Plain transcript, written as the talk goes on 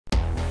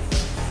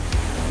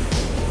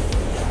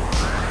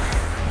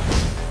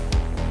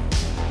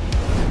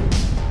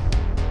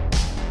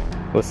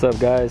What's up,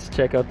 guys?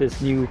 Check out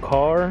this new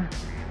car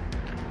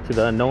to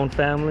the unknown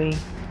family.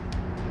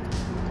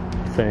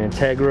 It's an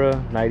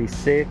Integra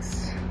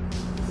 96.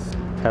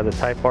 Has the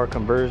Type R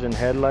conversion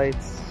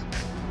headlights.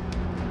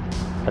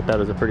 I thought it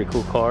was a pretty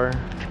cool car.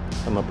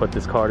 I'm gonna put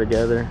this car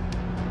together.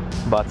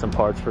 Bought some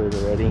parts for it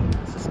already,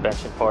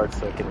 suspension parts,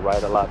 so it can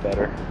ride a lot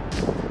better.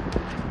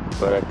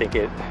 But I think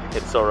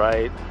it's all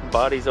right.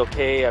 Body's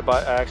okay. I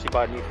actually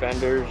bought new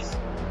fenders,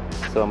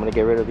 so I'm gonna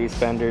get rid of these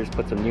fenders,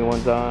 put some new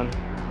ones on.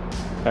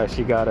 I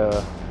actually got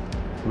a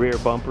rear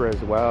bumper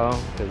as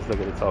well, because look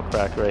at it, it's all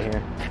cracked right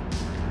here.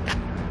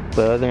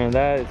 But other than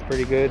that, it's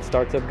pretty good.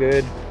 Starts up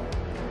good.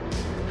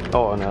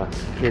 Oh, and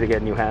need to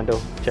get a new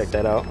handle. Check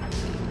that out.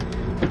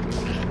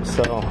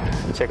 So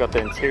check out the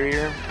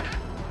interior.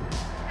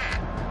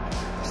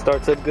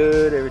 Starts up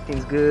good.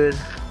 Everything's good.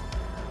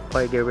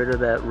 Probably get rid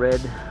of that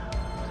red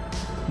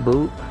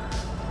boot.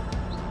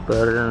 But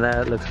other than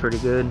that, it looks pretty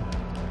good.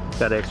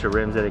 Got extra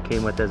rims that it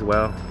came with as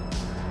well.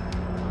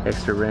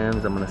 Extra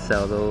rims, I'm gonna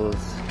sell those.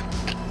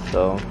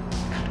 So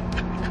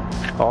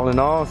all in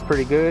all, it's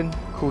pretty good.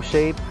 Cool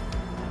shape.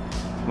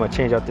 I'm gonna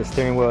change out the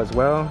steering wheel as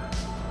well.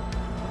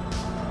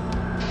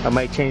 I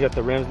might change out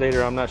the rims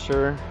later, I'm not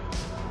sure,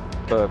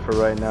 but for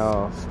right now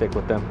I'll stick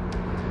with them.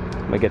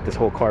 I'm gonna get this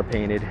whole car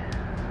painted.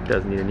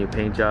 Does need a new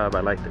paint job. I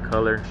like the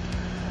color.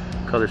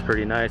 Color's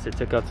pretty nice. It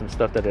took out some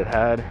stuff that it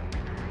had.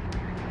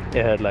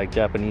 It had like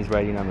Japanese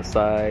writing on the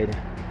side,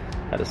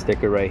 had a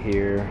sticker right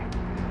here,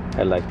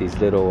 had like these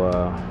little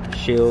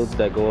shields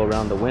that go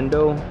around the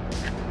window.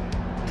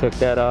 Took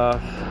that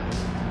off.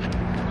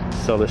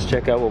 So let's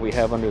check out what we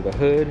have under the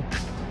hood.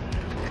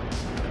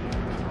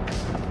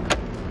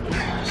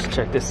 Let's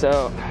check this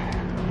out.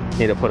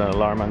 Need to put an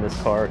alarm on this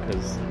car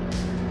because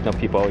you know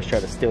people always try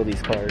to steal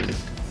these cars.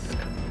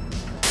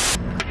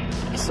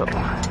 So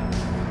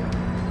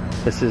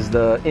this is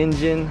the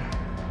engine.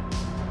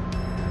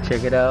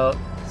 Check it out.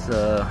 It's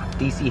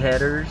DC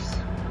headers,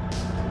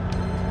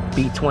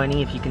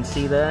 B20 if you can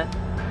see that.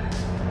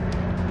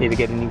 Need to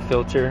get a new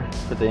filter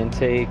for the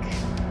intake.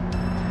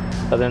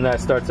 Other than that,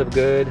 starts up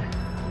good.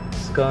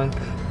 Skunk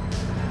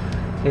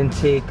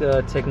intake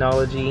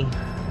technology,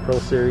 Pro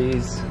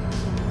Series.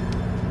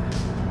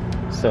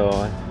 So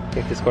I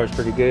think this car's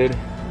pretty good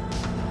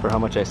for how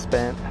much I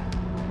spent.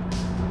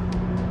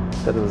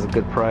 Thought it was a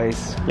good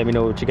price. Let me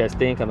know what you guys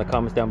think on the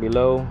comments down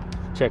below.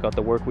 Check out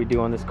the work we do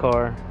on this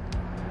car.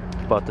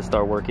 About to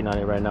start working on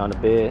it right now in a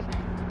bit.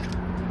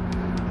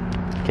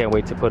 Can't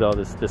wait to put all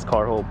this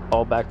car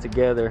all back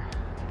together.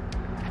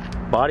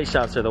 Body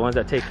shops are the ones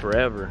that take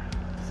forever.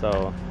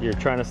 So you're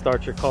trying to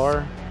start your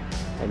car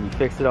and you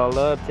fix it all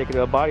up, take it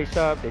to a body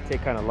shop, they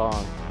take kind of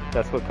long.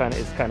 That's what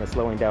is kind of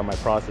slowing down my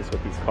process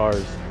with these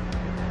cars.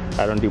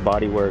 I don't do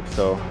body work,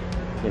 so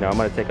you know I'm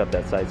gonna take out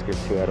that side skirt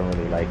too. I don't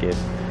really like it.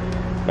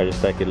 I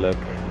just like it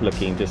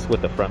looking just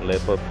with the front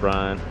lip up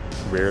front,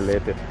 rear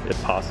lip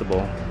if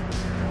possible.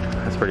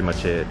 That's pretty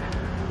much it.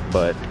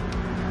 But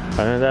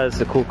other than that, it's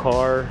a cool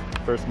car.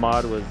 First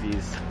mod was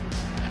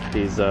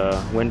these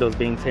windows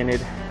being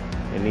tinted.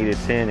 It needed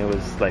tint. It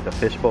was like a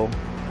fishbowl.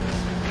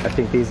 I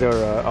think these are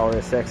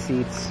RSX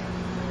seats.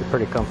 They're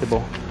pretty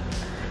comfortable.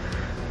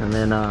 And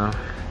then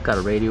got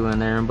a radio in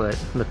there, but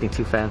nothing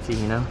too fancy,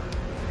 you know.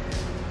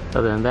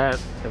 Other than that,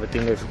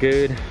 everything looks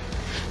good.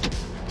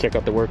 Check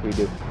out the work we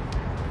do.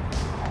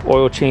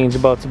 Oil change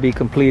about to be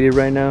completed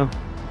right now.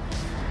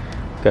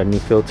 Got a new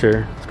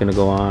filter. It's gonna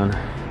go on.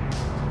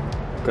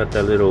 Got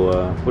that little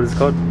what is it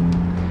called?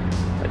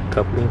 Like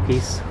coupling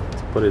piece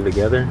to put it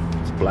together.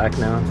 It's black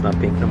now. It's not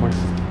pink no more.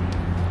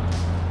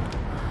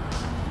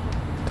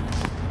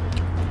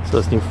 So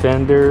this new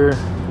fender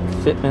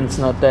fitment's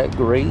not that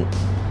great.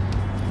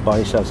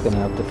 Body shop's gonna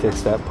have to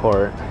fix that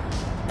part.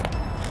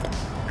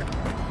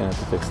 Gonna have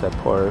to fix that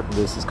part.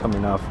 This is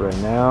coming off right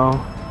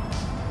now.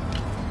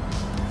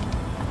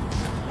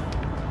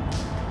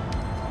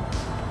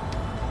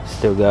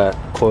 Still got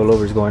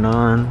coilovers going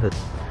on. The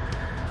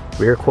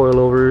rear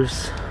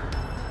coilovers,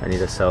 I need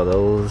to sell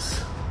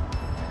those.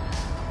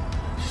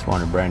 Just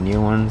wanted brand new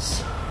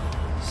ones.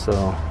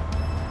 So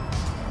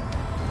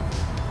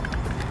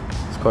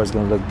this car's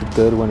gonna look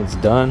good when it's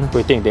done. What do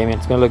you think, Damien?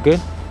 It's gonna look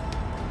good?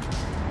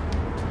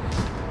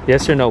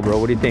 Yes or no, bro?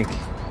 What do you think?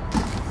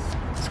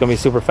 It's gonna be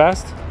super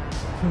fast?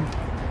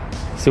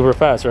 Super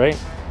fast, right?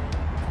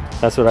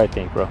 That's what I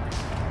think, bro.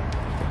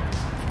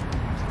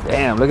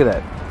 Damn, look at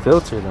that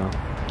filter though.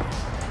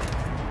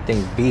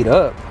 Thing's beat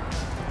up.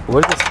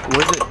 Where's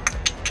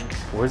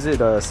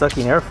it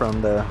sucking air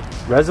from? The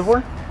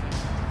reservoir?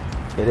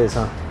 It is,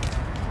 huh?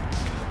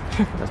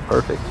 That's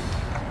perfect.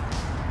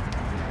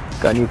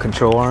 Got new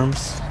control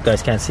arms. You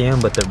guys can't see them,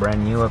 but they're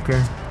brand new up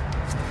here.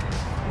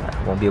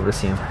 Won't be able to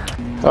see them.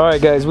 All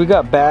right, guys, we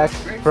got back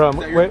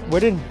from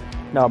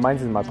no,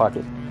 mine's in my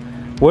pocket.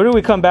 Where did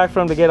we come back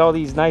from to get all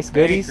these nice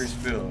goodies?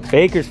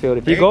 Bakersfield.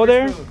 If you go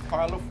there,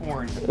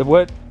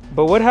 California.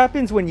 But what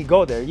happens when you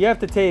go there? You have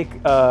to take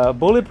a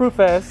bulletproof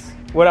vest.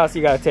 What else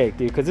you gotta take,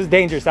 dude? Because it's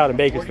dangerous out in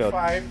Bakersfield.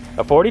 45.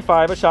 A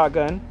 45, a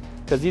shotgun.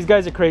 Because these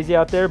guys are crazy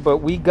out there. But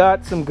we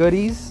got some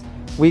goodies.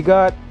 We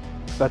got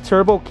a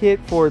turbo kit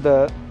for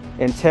the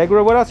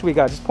Integra. What else we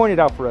got? Just point it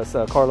out for us,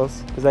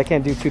 Carlos, because I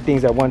can't do two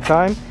things at one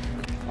time.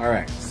 All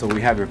right, so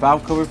we have your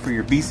valve cover for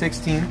your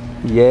B16.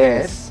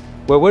 Yes.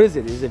 Well, what is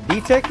it? Is it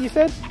VTEC, you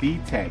said?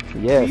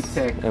 VTEC. Yes.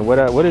 VTEC. And what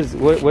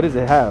does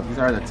it have? These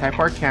are the Type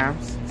R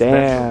cams.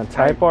 Damn,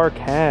 Type R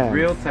cams.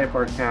 Real Type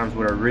R cams,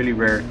 what are really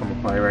rare to come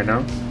apply right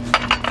now.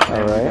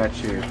 All right. We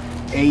got your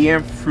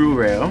AEM fuel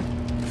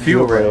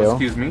rail,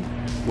 excuse me,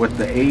 with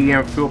the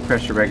AEM fuel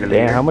pressure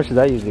regulator. Damn, how much does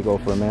that usually go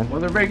for, man?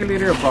 Well, the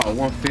regulator about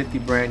 150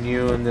 brand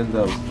new, and then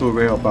the fuel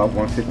rail about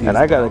 150. And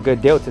I got a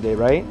good deal today,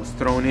 right? It was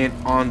thrown in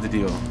on the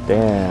deal.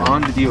 Damn.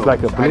 On the deal. It's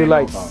like a blue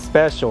light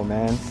special,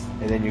 man.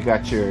 And then you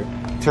got your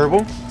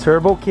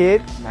turbo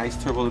kit. Nice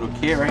turbo little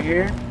kit right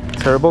here.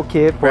 Turbo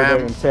kit for the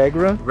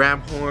Integra.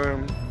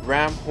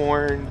 Ram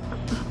horn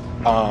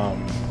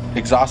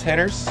exhaust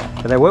headers.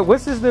 And then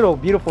what's this little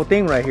beautiful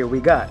thing right here we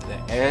got? The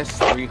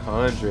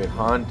S300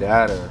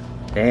 Honda.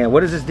 Damn, what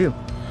does this do?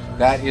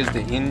 That is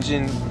the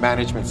engine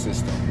management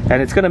system.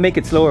 And it's gonna make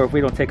it slower if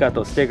we don't take out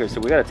those stickers,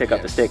 so we gotta take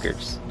out the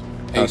stickers.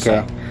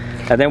 Okay.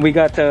 And then we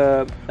got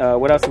the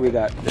what else do we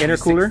got?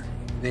 Intercooler.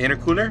 The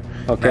intercooler.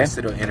 Okay. Nice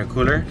little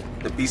intercooler.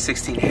 The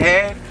B16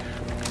 head,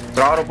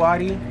 throttle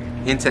body,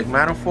 intake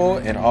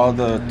manifold, and all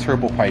the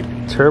turbo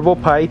piping. Turbo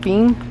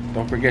piping.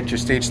 Don't forget your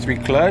stage 3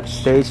 clutch.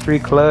 Stage 3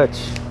 clutch.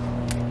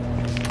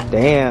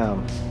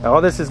 Damn.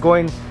 All this is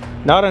going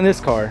not on this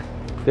car.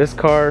 This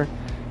car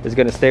is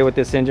gonna stay with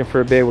this engine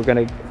for a bit. We're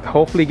gonna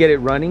hopefully get it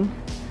running.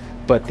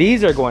 But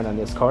these are going on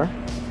this car.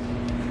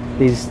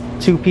 These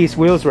 2-piece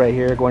wheels right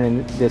here are going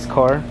in this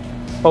car.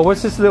 Oh,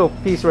 what's this little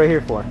piece right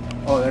here for?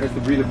 Oh, that is the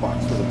breather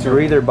box for the turbo.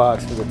 Breather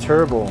box for the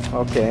turbo.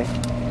 Okay.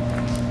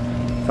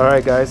 All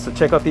right, guys. So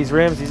check out these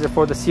rims. These are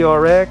for the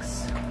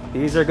CRX.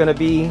 These are gonna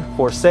be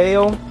for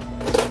sale.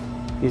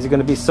 These are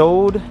gonna be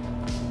sold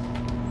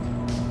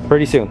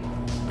pretty soon.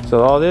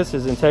 So all this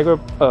is Integra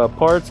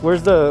parts.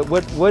 Where's the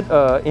what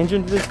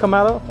engine did this come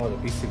out of? Oh, the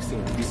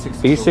B16.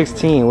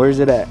 B16. Where's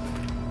it at?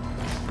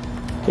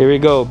 Here we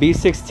go.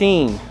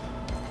 B16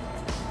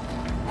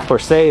 for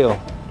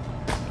sale.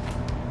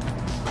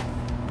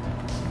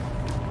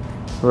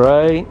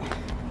 Right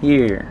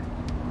here.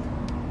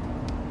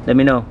 Let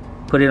me know.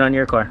 Put it on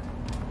your car.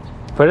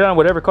 Put it on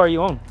whatever car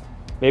you own.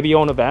 Maybe you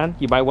own a van.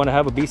 You might want to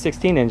have a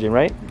B16 engine,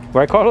 right?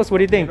 Right, Carlos? What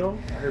do you think?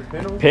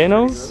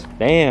 Pinos?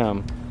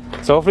 Damn.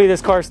 So hopefully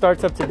this car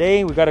starts up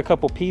today. We got a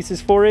couple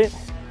pieces for it.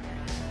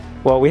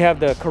 Well, we have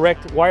the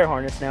correct wire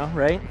harness now,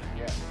 right?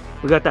 Yeah.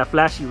 We got that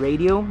flashy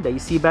radio that you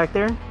see back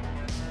there.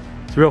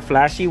 It's real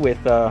flashy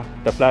with the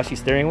flashy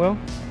steering wheel.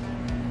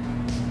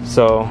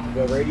 So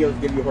the radios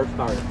give you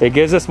horsepower. It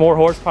gives us more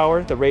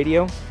horsepower, the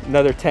radio,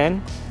 another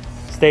 10.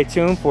 Stay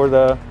tuned for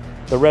the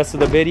rest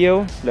of the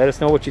video. Let us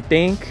know what you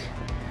think.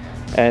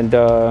 And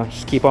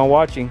just keep on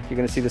watching. You're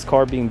gonna see this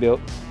car being built.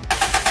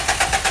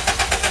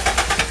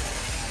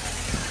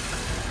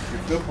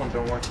 Your fuel pump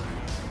don't work.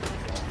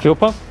 Fuel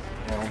pump?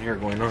 Yeah, I don't hear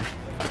it going on.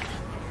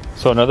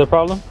 So another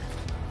problem?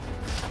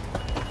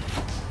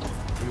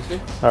 Let me see.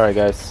 All right,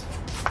 guys.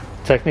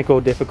 Technical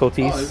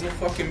difficulties. Oh, there's no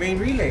fucking main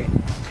relay.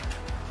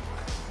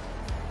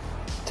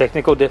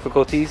 Technical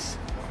difficulties.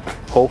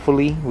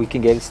 Hopefully we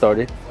can get it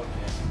started.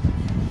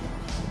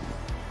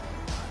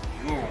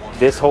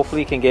 This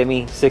hopefully can get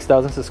me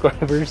 6,000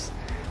 subscribers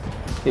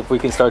if we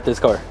can start this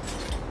car.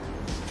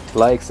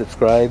 Like,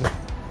 subscribe,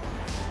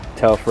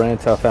 tell a friend,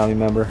 tell a family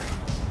member.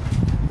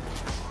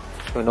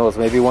 Who knows,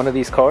 maybe one of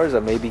these cars I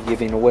may be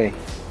giving away.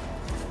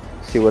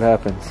 See what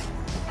happens.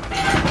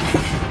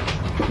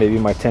 Maybe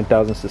my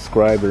 10,000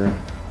 subscriber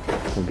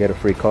will get a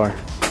free car.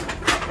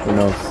 Who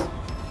knows?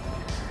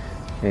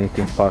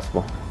 Anything's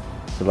possible.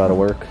 It's a lot of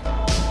work.